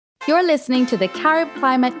You're listening to the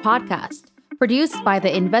CaribClimate podcast, produced by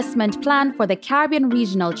the Investment Plan for the Caribbean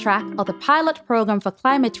Regional Track of the Pilot Program for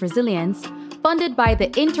Climate Resilience, funded by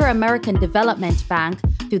the Inter-American Development Bank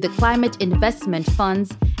through the Climate Investment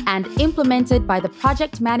Funds, and implemented by the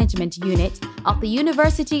Project Management Unit of the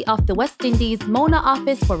University of the West Indies Mona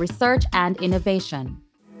Office for Research and Innovation.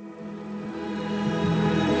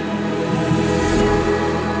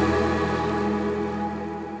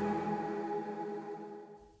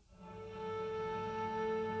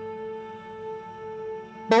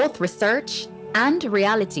 Both research and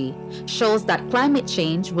reality shows that climate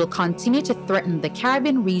change will continue to threaten the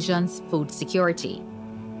Caribbean region's food security.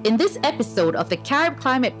 In this episode of the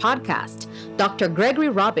CaribClimate podcast, Dr. Gregory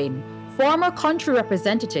Robin, former country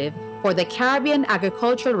representative for the Caribbean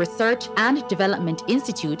Agricultural Research and Development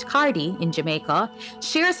Institute, CARDI, in Jamaica,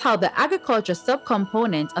 shares how the agriculture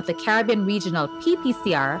subcomponent of the Caribbean Regional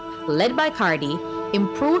PPCR, led by CARDI,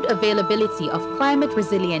 improved availability of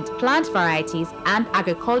climate-resilient plant varieties and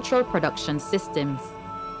agricultural production systems.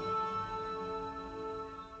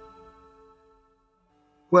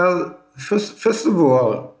 Well, first of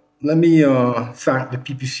all, let me thank the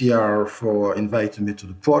PPCR for inviting me to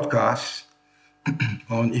the podcast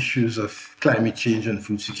on issues of climate change and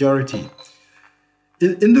food security.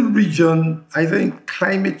 In the region, I think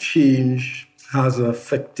climate change has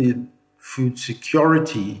affected food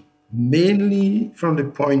security mainly from the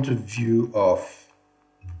point of view of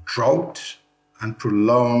drought and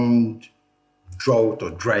prolonged drought or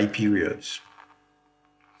dry periods,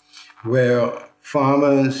 where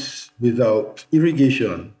farmers without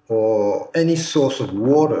irrigation or any source of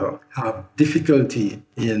water have difficulty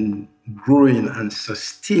in growing and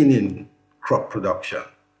sustaining crop production.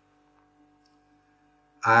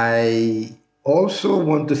 I also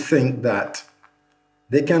want to think that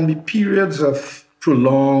there can be periods of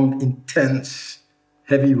prolonged, intense,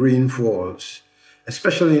 heavy rainfalls,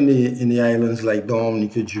 especially in the islands like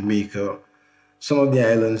Dominica, Jamaica. Some of the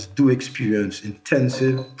islands do experience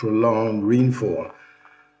intensive, prolonged rainfall.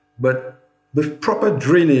 But with proper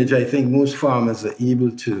drainage, I think most farmers are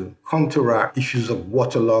able to counteract issues of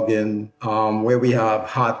waterlogging, where we have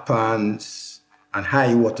hard pans and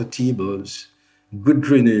high water tables. Good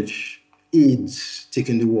drainage aids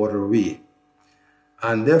taking the water away.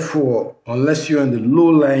 And therefore, unless you're in the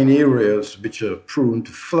low-lying areas which are prone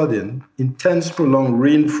to flooding, intense prolonged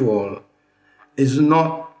rainfall is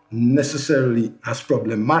not necessarily as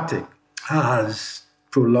problematic as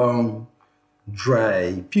prolonged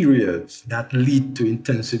dry periods that lead to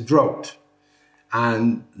intensive drought.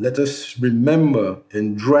 And let us remember,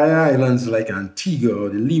 in dry islands like Antigua or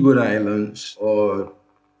the Leeward Islands, or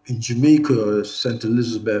in Jamaica, St.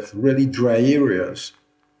 Elizabeth, really dry areas,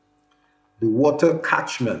 the water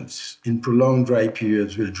catchments in prolonged dry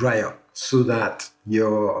periods will dry up so that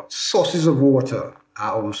your sources of water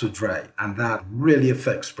are also dry, and that really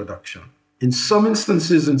affects production. In some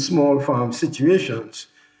instances, in small farm situations,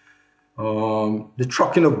 the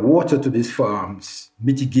trucking of water to these farms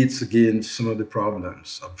mitigates against some of the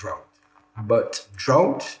problems of drought. But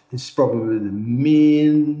drought is probably the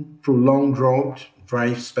main prolonged drought,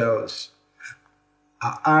 dry spells,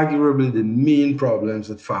 are arguably the main problems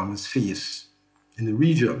that farmers face in the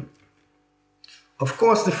region. Of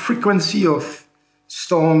course, the frequency of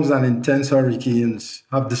storms and intense hurricanes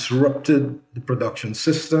have disrupted the production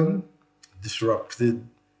system, disrupted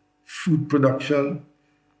food production,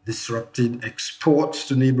 disrupted exports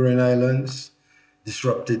to neighboring islands,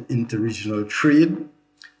 disrupted interregional trade,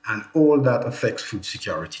 and all that affects food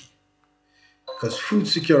security. Because food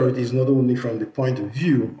security is not only from the point of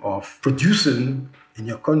view of producing in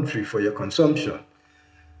your country for your consumption.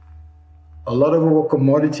 A lot of our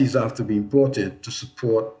commodities have to be imported to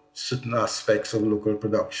support certain aspects of local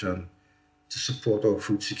production, to support our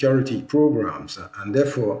food security programs. And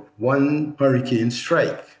therefore, one hurricane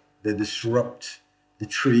strike, they disrupt the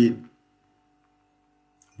trade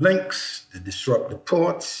links, they disrupt the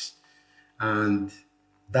ports, and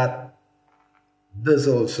that does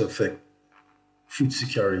also affect food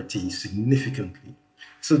security significantly.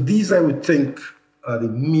 So these, I would think, are the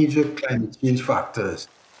major climate change factors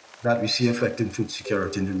that we see affecting food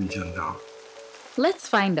security in the region now. Let's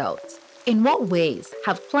find out, in what ways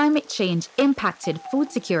have climate change impacted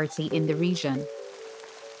food security in the region?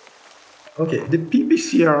 Okay, the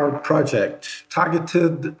PPCR project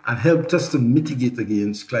targeted and helped us to mitigate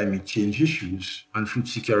against climate change issues and food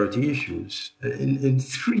security issues in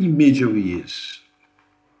three major ways.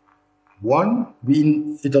 One,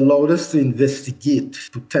 it allowed us to investigate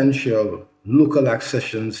potential local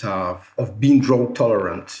accessions have of being drought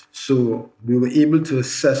tolerant. So we were able to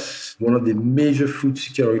assess one of the major food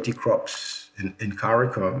security crops in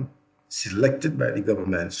CARICOM, selected by the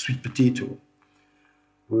government, sweet potato,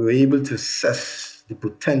 we were able to assess the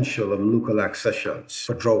potential of local accessions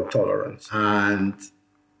for drought tolerance. And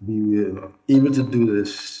we were able to do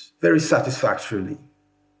this very satisfactorily.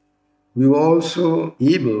 We were also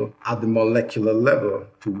able, at the molecular level,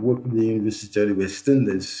 to work with the University of the West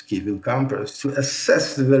Indies, Cayville campus, to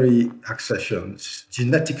assess the very accessions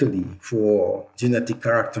genetically for genetic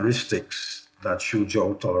characteristics that show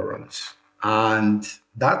drought tolerance. And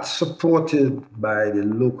that's supported by the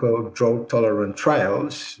local drought-tolerant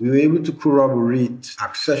trials. We were able to corroborate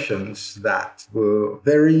accessions that were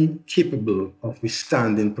very capable of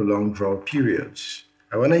withstanding prolonged drought periods.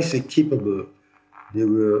 And when I say capable, they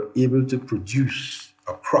were able to produce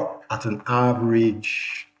a crop at an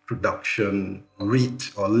average production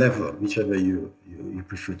rate or level, whichever you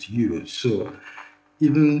prefer to use. So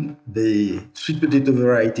even the sweet potato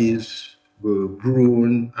varieties were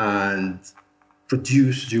grown and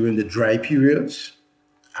produced during the dry periods,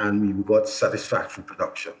 and we got satisfactory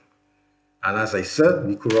production. And as I said,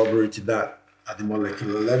 we corroborated that at the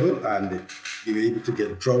molecular level, and we were able to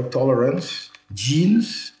get drought tolerance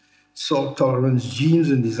genes, salt tolerance genes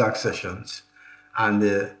in these accessions,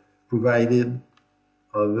 and provided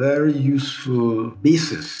a very useful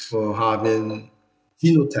basis for having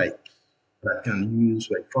genotypes that can be used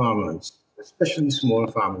by farmers, especially small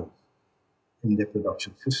farmers, in their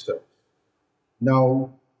production system.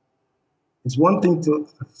 Now, it's one thing to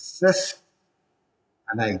assess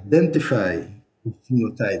and identify the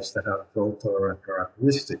phenotypes that have drought-tolerant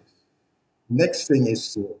characteristics. Next thing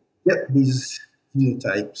is to get these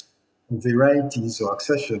phenotypes, varieties or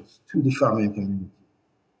accessions to the farming community.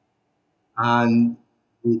 And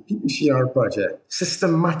the PPCR project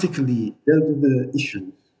systematically dealt with the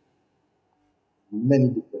issues in many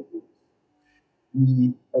different ways.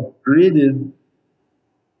 We upgraded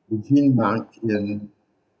the gene bank in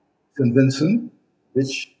St. Vincent,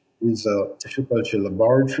 which is a tissue culture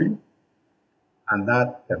laboratory, and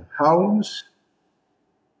that can house,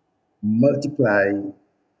 multiply,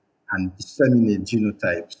 and disseminate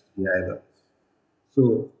genotypes to the islands.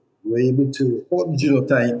 So we were able to port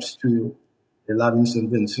genotypes to the lab in St.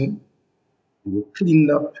 Vincent. They were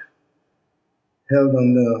cleaned up, held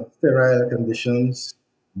under sterile conditions,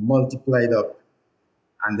 multiplied up,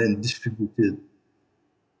 and then distributed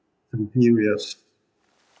to the various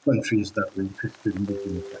countries that were interested in the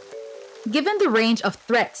genotype. Given the range of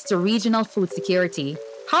threats to regional food security,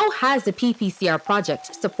 how has the PPCR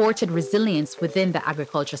project supported resilience within the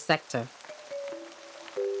agriculture sector?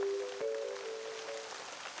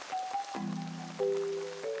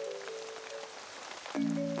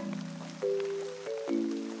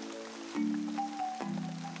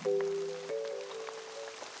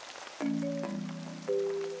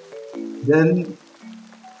 Then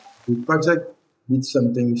the project did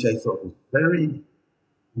something which I thought was very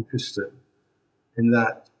interesting, in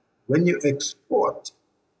that when you export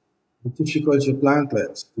the tissue culture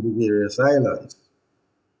plantlets to the various islands,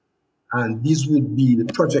 and these would be the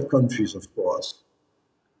project countries, of course,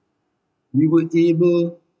 we were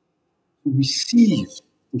able to receive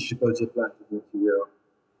tissue culture planted material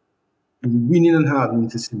in winning and hardening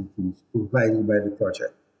facilities provided by the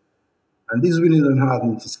project. And these winning and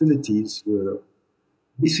hardening facilities were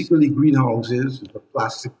basically greenhouses with a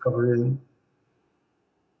plastic covering,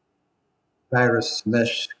 virus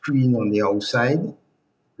mesh screen on the outside to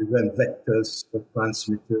prevent vectors from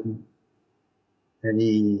transmitting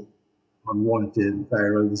any unwanted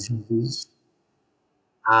viral diseases.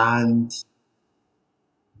 And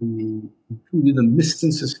we included a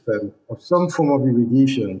misting system or some form of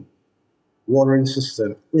irrigation watering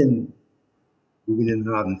system in the winning and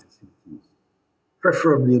hardening facilities,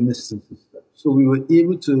 preferably a misting system. So we were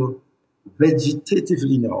able to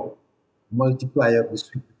vegetatively now multiply up the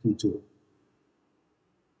sweet potato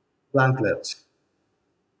plantlets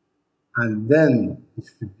and then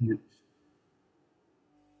distribute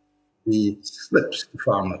the slips to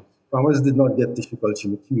farmers. Farmers did not get tissue culture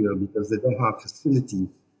material because they don't have facilities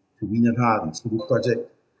to wean and harden. So the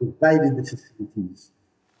project provided the facilities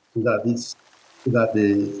so that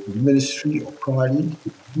the ministry or colony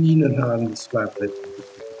could wean and harden this plantlet.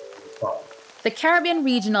 The Caribbean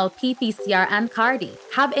Regional PPCR and CARDI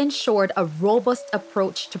have ensured a robust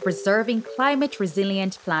approach to preserving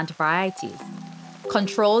climate-resilient plant varieties.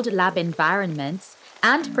 Controlled lab environments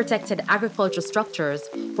and protected agriculture structures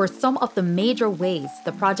were some of the major ways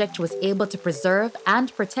the project was able to preserve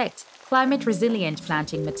and protect climate-resilient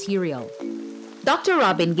planting material. Dr.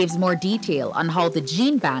 Robin gives more detail on how the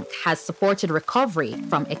gene bank has supported recovery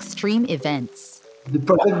from extreme events. The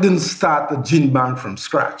project didn't start the gene bank from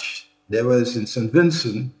scratch. There was in St.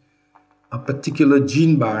 Vincent a particular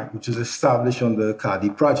gene bank which was established under the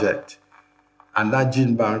CARDI project. And that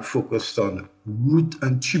gene bank focused on root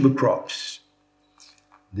and tuber crops.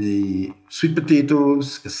 The sweet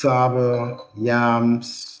potatoes, cassava,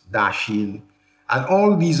 yams, dasheen, and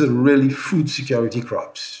all these are really food security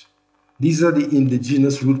crops. These are the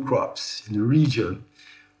indigenous root crops in the region,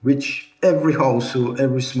 which every household,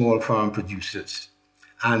 every small farm produces.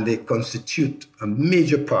 And they constitute a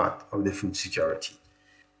major part of the food security.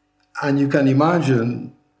 And you can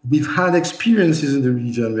imagine, we've had experiences in the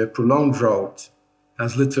region where prolonged drought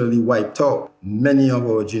has literally wiped out many of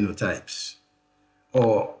our genotypes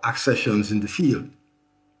or accessions in the field.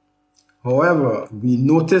 However, we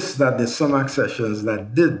noticed that there's some accessions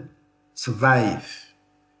that did survive,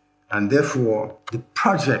 and therefore the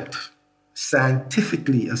project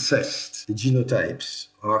scientifically assessed the genotypes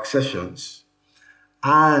or accessions,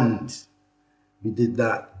 and we did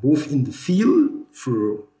that both in the field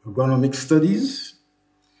through agronomic studies.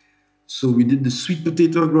 So we did the sweet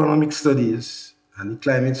potato agronomic studies, and the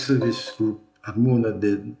climate service group at Mona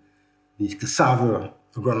did the cassava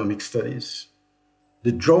agronomic studies.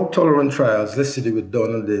 The drought-tolerant trials listed were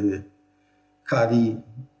done at the CARDI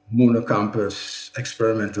Mona Campus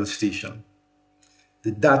experimental station.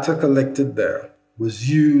 The data collected there was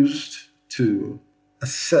used to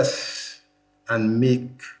assess and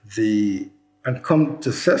come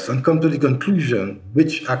to the conclusion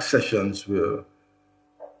which accessions were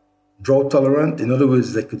drought-tolerant. In other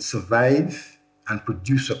words, they could survive and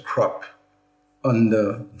produce a crop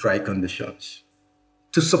under dry conditions.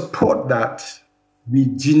 To support that, we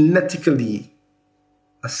genetically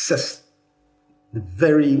assessed the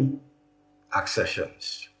very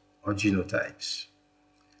accessions or genotypes.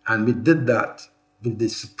 And we did that with the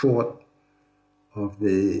support of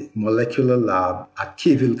the molecular lab at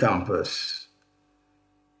Kville campus.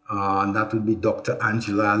 And that would be Dr.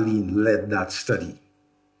 Angela Aline led that study.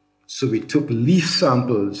 So we took leaf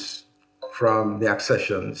samples from the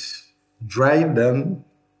accessions, dried them,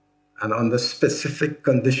 and under specific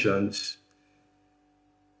conditions,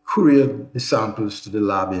 couriered the samples to the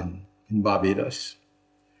lab in Barbados.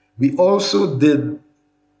 We also did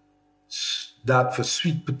that for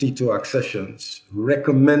sweet potato accessions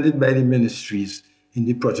recommended by the ministries in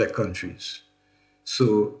the project countries.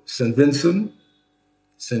 So St. Vincent,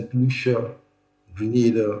 St. Lucia,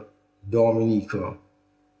 Grenada, Dominica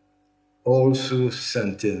also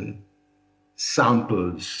sent in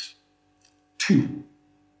samples to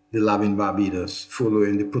the lab in Barbados,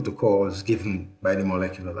 following the protocols given by the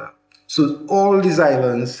molecular lab. So all these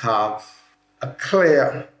islands have a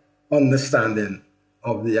clear understanding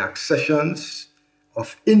of the accessions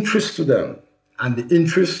of interest to them. And the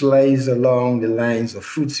interest lies along the lines of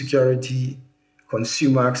food security,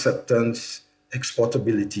 consumer acceptance,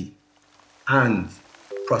 exportability, and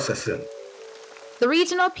processing. The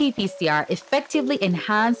regional PPCR effectively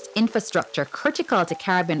enhanced infrastructure critical to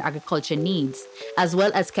Caribbean agriculture needs, as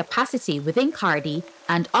well as capacity within CARDI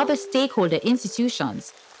and other stakeholder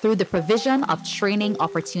institutions through the provision of training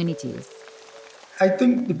opportunities. I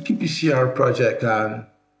think the PPCR project, and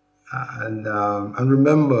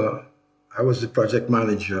remember, I was the project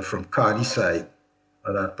manager from CARDI side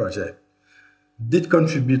of that project, did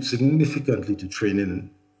contribute significantly to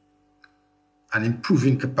training and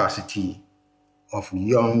improving capacity of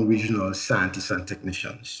young regional scientists and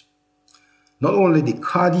technicians. Not only the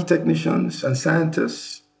CARDI technicians and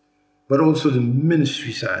scientists, but also the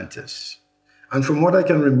ministry scientists. And from what I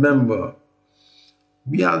can remember,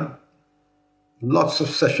 we had lots of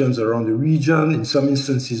sessions around the region. In some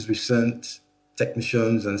instances, we sent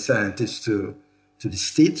technicians and scientists to the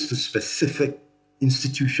States, to specific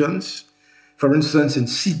institutions. For instance, in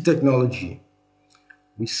seed technology,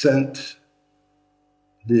 we sent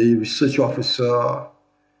the research officer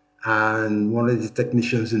and one of the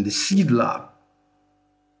technicians in the seed lab.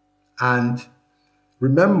 And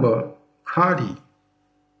remember, CARDI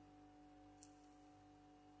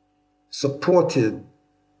supported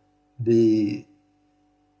the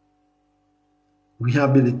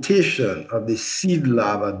rehabilitation of the seed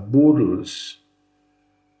lab at Bodles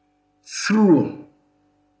through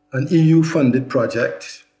an EU-funded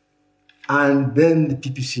project and then the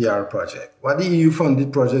PPCR project. What the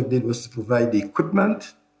EU-funded project did was to provide the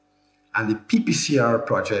equipment, and the PPCR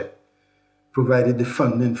project provided the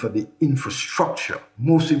funding for the infrastructure,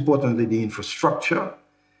 most importantly, the infrastructure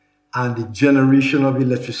and the generation of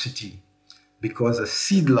electricity, because a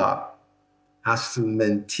seed lab has to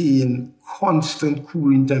maintain constant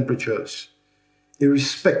cooling temperatures,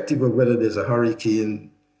 irrespective of whether there's a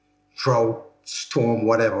hurricane, drought, storm,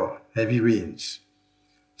 whatever, heavy rains.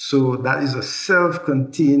 So that is a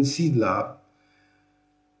self-contained seed lab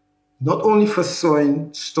not only for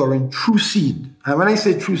storing true seed, and when I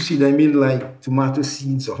say true seed, I mean like tomato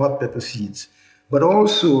seeds or hot pepper seeds, but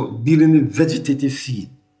also dealing with vegetative seed.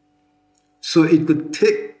 So it could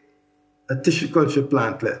take a tissue culture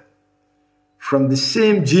plantlet from the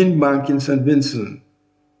same gene bank in St. Vincent,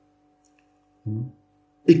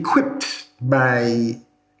 equipped by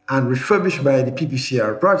and refurbished by the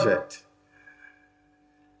PPCR project,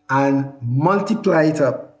 and multiply it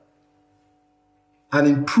up and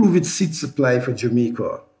improve its seed supply for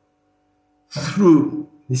Jamaica through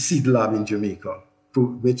the seed lab in Jamaica,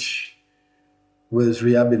 which was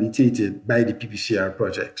rehabilitated by the PPCR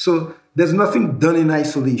project. So there's nothing done in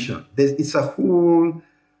isolation. It's a whole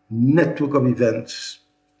network of events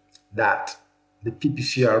that the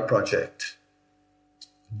PPCR project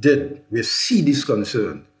did where seed is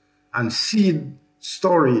concerned. And seed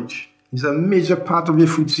storage is a major part of your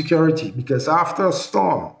food security, because after a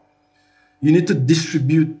storm, you need to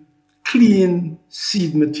distribute clean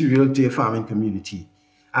seed material to your farming community.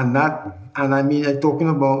 I'm talking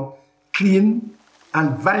about clean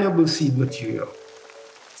and viable seed material.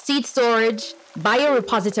 Seed storage,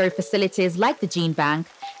 biorepository facilities like the gene bank,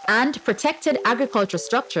 and protected agriculture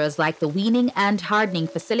structures like the weaning and hardening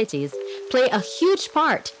facilities play a huge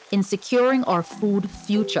part in securing our food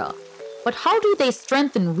future. But how do they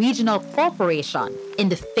strengthen regional cooperation in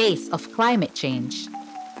the face of climate change?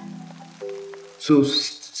 So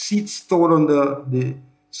seeds stored under the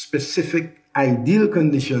specific ideal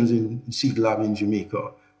conditions in seed lab in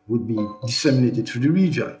Jamaica would be disseminated through the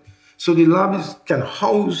region. So the lab can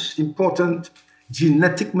house important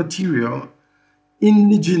genetic material,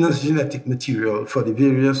 indigenous genetic material for the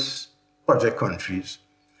various project countries,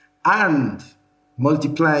 and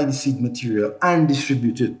multiply the seed material and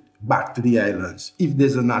distribute it back to the islands if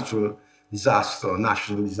there's a natural disaster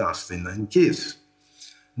in any case.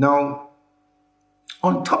 Now,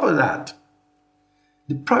 on top of that,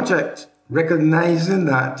 the project, recognizing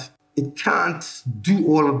that it can't do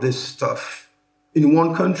all of this stuff in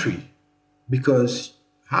one country, because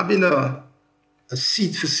having a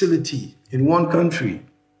seed facility in one country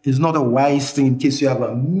is not a wise thing in case you have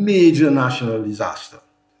a major national disaster.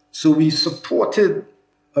 So we supported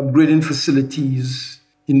upgrading facilities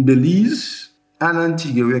in Belize and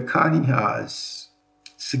Antigua, where Cardi has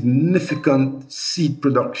significant seed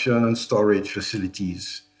production and storage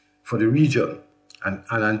facilities for the region. And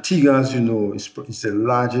Antigua, as you know, is the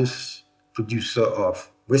largest producer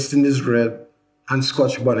of West Indies red and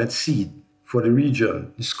Scotch bonnet seed for the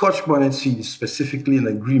region. The Scotch bonnet seed is specifically an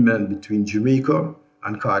agreement between Jamaica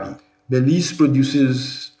and Cardi. Belize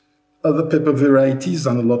produces other pepper varieties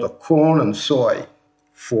and a lot of corn and soy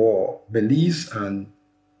for Belize and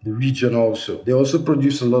the region also. They also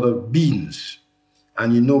produce a lot of beans.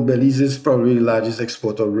 And you know, Belize is probably the largest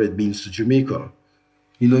exporter of red beans to Jamaica.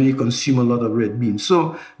 You know, you consume a lot of red beans.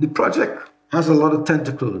 So the project has a lot of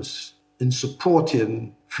tentacles in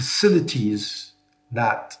supporting facilities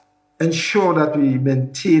that ensure that we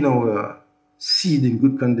maintain our seed in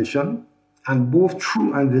good condition, and both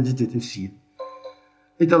true and vegetative seed.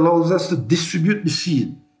 It allows us to distribute the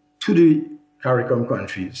seed to the CARICOM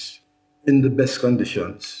countries in the best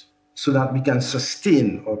conditions so that we can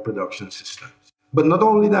sustain our production systems. But not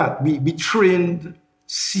only that, we trained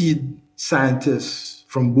seed scientists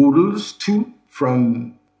from Boodles 2,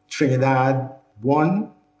 from Trinidad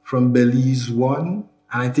 1, from Belize 1,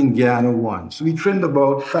 and I think Guyana 1. So we trained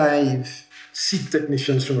about 5 seed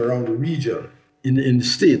technicians from around the region in the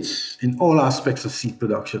States in all aspects of seed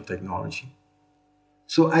production technology.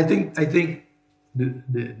 So I think the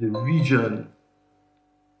region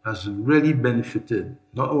has really benefited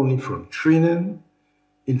not only from training,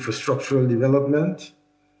 infrastructural development,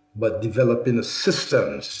 but developing a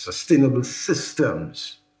sustainable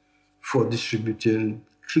systems for distributing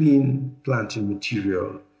clean planting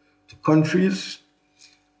material to countries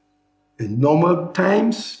in normal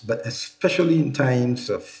times, but especially in times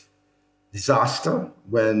of disaster,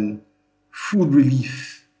 when food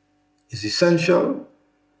relief is essential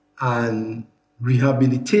and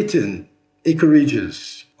rehabilitating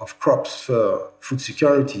acreages of crops for food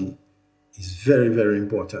security is very, very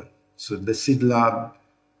important. So the seed lab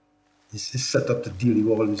is set up to deal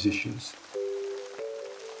with all these issues.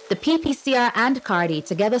 The PPCR and Cardi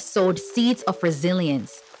together sowed seeds of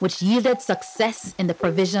resilience, which yielded success in the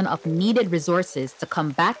provision of needed resources to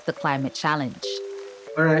combat the climate challenge.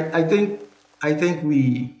 All right, I think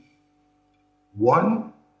we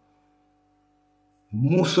won.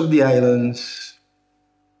 Most of the islands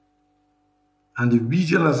and the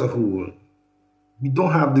region as a whole, we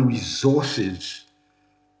don't have the resources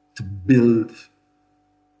to build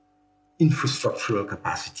infrastructural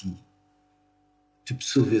capacity to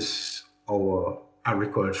service our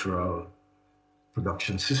agricultural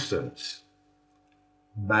production systems.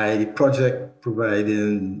 By the project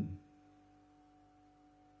providing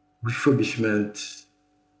refurbishment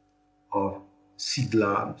of seed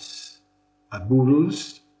labs at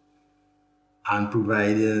Boodles and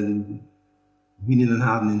providing weaning and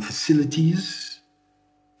hardening facilities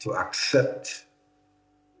to accept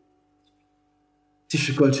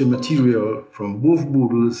tissue culture material from both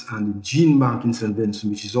Boodles and the gene bank in St.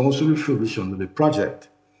 Vincent, which is also refurbished under the project.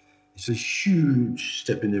 It's a huge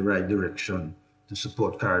step in the right direction to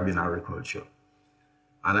support Caribbean agriculture.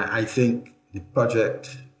 And I think the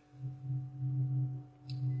project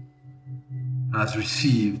has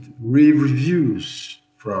received rave reviews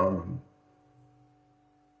from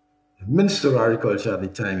the Minister of Agriculture at the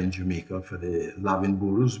time in Jamaica for the lab in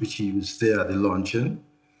Boodles, which he was there at the launching.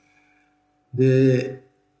 The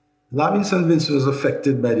lab in St. Vincent was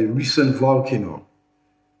affected by the recent volcano.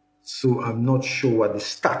 So I'm not sure what the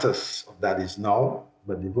status of that is now,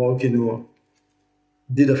 but the volcano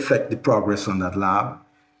did affect the progress on that lab.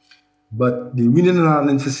 But the weaning and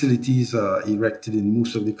hardening facilities are erected in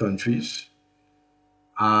most of the countries.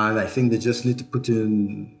 And I think they just need to put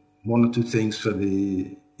in one or two things for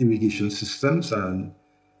the irrigation systems, and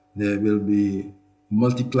there will be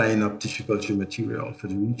multiplying up tissue culture material for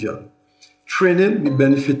the region. Training, we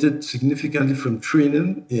benefited significantly from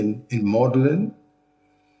training in modeling.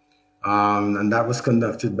 And that was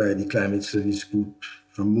conducted by the Climate Service Group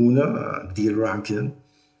from Muna, Dale Rankin.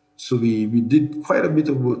 So we did quite a bit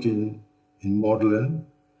of work in modeling.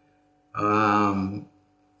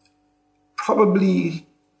 Probably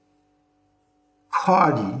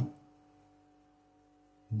Cardi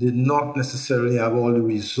did not necessarily have all the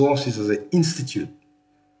resources as an institute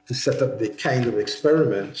to set up the kind of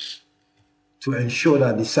experiments to ensure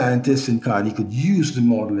that the scientists in Cardi could use the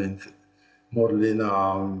modeling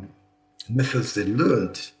methods they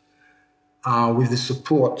learned with the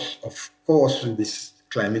support, of course, of this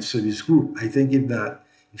Climate Service Group. I think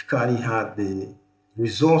if Cardi had the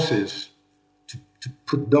resources to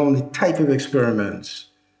put down the type of experiments,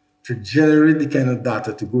 to generate the kind of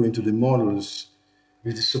data to go into the models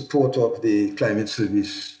with the support of the Climate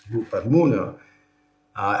Service Group at Mona,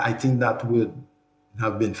 I think that would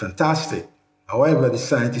have been fantastic. However, the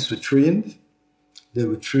scientists were trained. They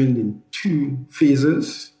were trained in two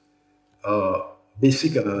phases,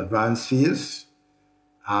 basic and an advanced phase.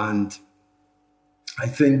 And I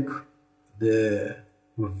think they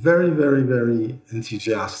were very, very, very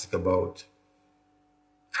enthusiastic about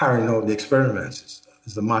carrying out the experiments.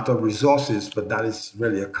 It's a matter of resources, but that is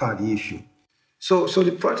really a Cardi issue. So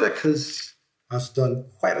the project has done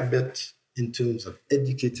quite a bit in terms of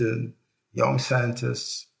educating young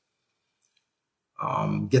scientists,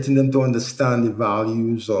 getting them to understand the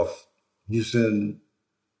values of using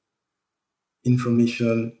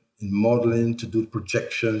information in modeling to do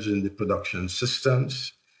projections in the production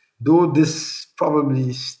systems. Though this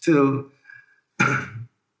probably still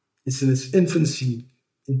is in its infancy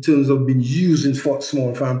in terms of being used in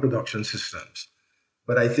small farm production systems.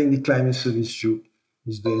 But I think the Climate Service Group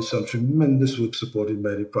is doing some tremendous work supported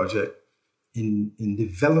by the project in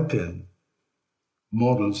developing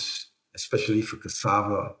models, especially for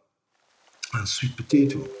cassava and sweet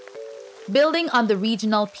potato. Building on the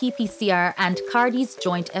regional PPCR and Cardi's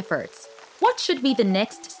joint efforts, what should be the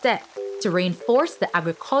next step to reinforce the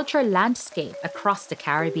agricultural landscape across the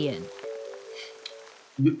Caribbean?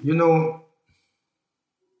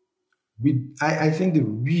 I think the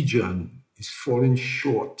region is falling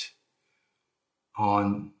short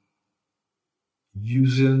on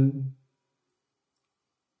using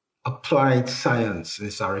applied science in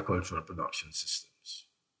its agricultural production systems.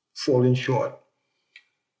 Falling short.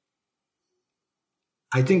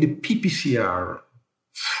 I think the PPCR,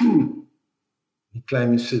 through the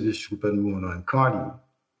Climate Service Group and Mona and Cardi,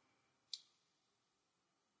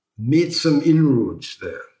 made some inroads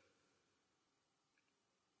there.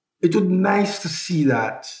 It would be nice to see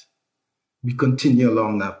that we continue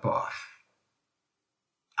along that path.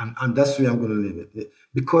 And that's where I'm going to leave it.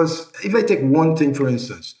 Because if I take one thing, for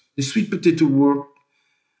instance, the sweet potato work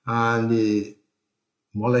and the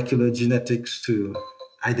molecular genetics to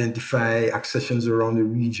identify accessions around the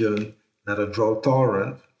region that are drought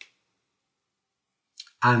tolerant,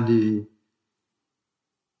 and the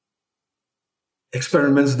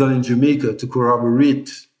experiments done in Jamaica to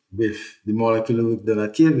corroborate with the molecular work done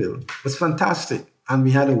at Caville was fantastic. And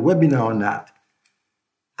we had a webinar on that.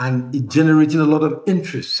 And it generated a lot of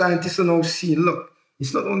interest. Scientists are now seeing, look,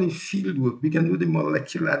 it's not only field work, we can do the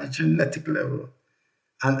molecular at the genetic level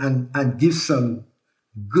and give some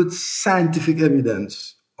good scientific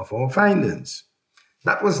evidence of our findings.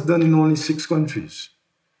 That was done in only 6 countries.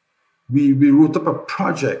 We wrote up a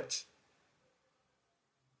project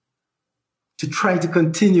to try to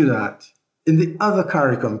continue that in the other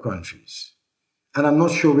CARICOM countries. And I'm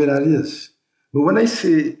not sure where that is. But when I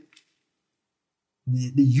say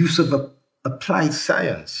the use of applied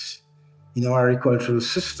science in our agricultural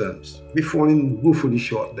systems, we're falling woefully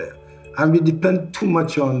short there. And we depend too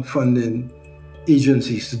much on funding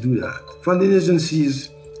agencies to do that. Funding agencies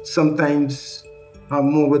sometimes have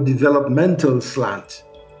more of a developmental slant,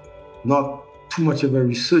 not too much of a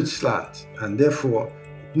research slant, and therefore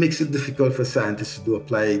it makes it difficult for scientists to do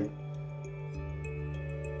applied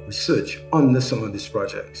research under some of these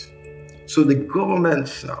projects. So the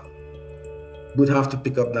governments now would have to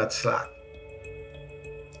pick up that slack.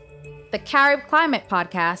 The CaribClimate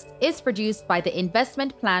podcast is produced by the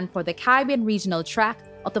Investment Plan for the Caribbean Regional Track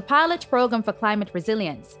of the Pilot Program for Climate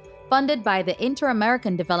Resilience, funded by the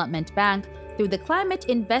Inter-American Development Bank through the Climate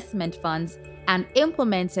Investment Funds and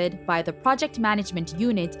implemented by the Project Management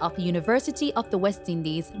Unit of the University of the West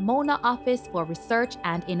Indies Mona Office for Research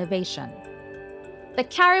and Innovation. The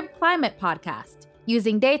CaribClimate podcast,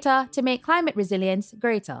 using data to make climate resilience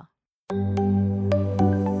greater.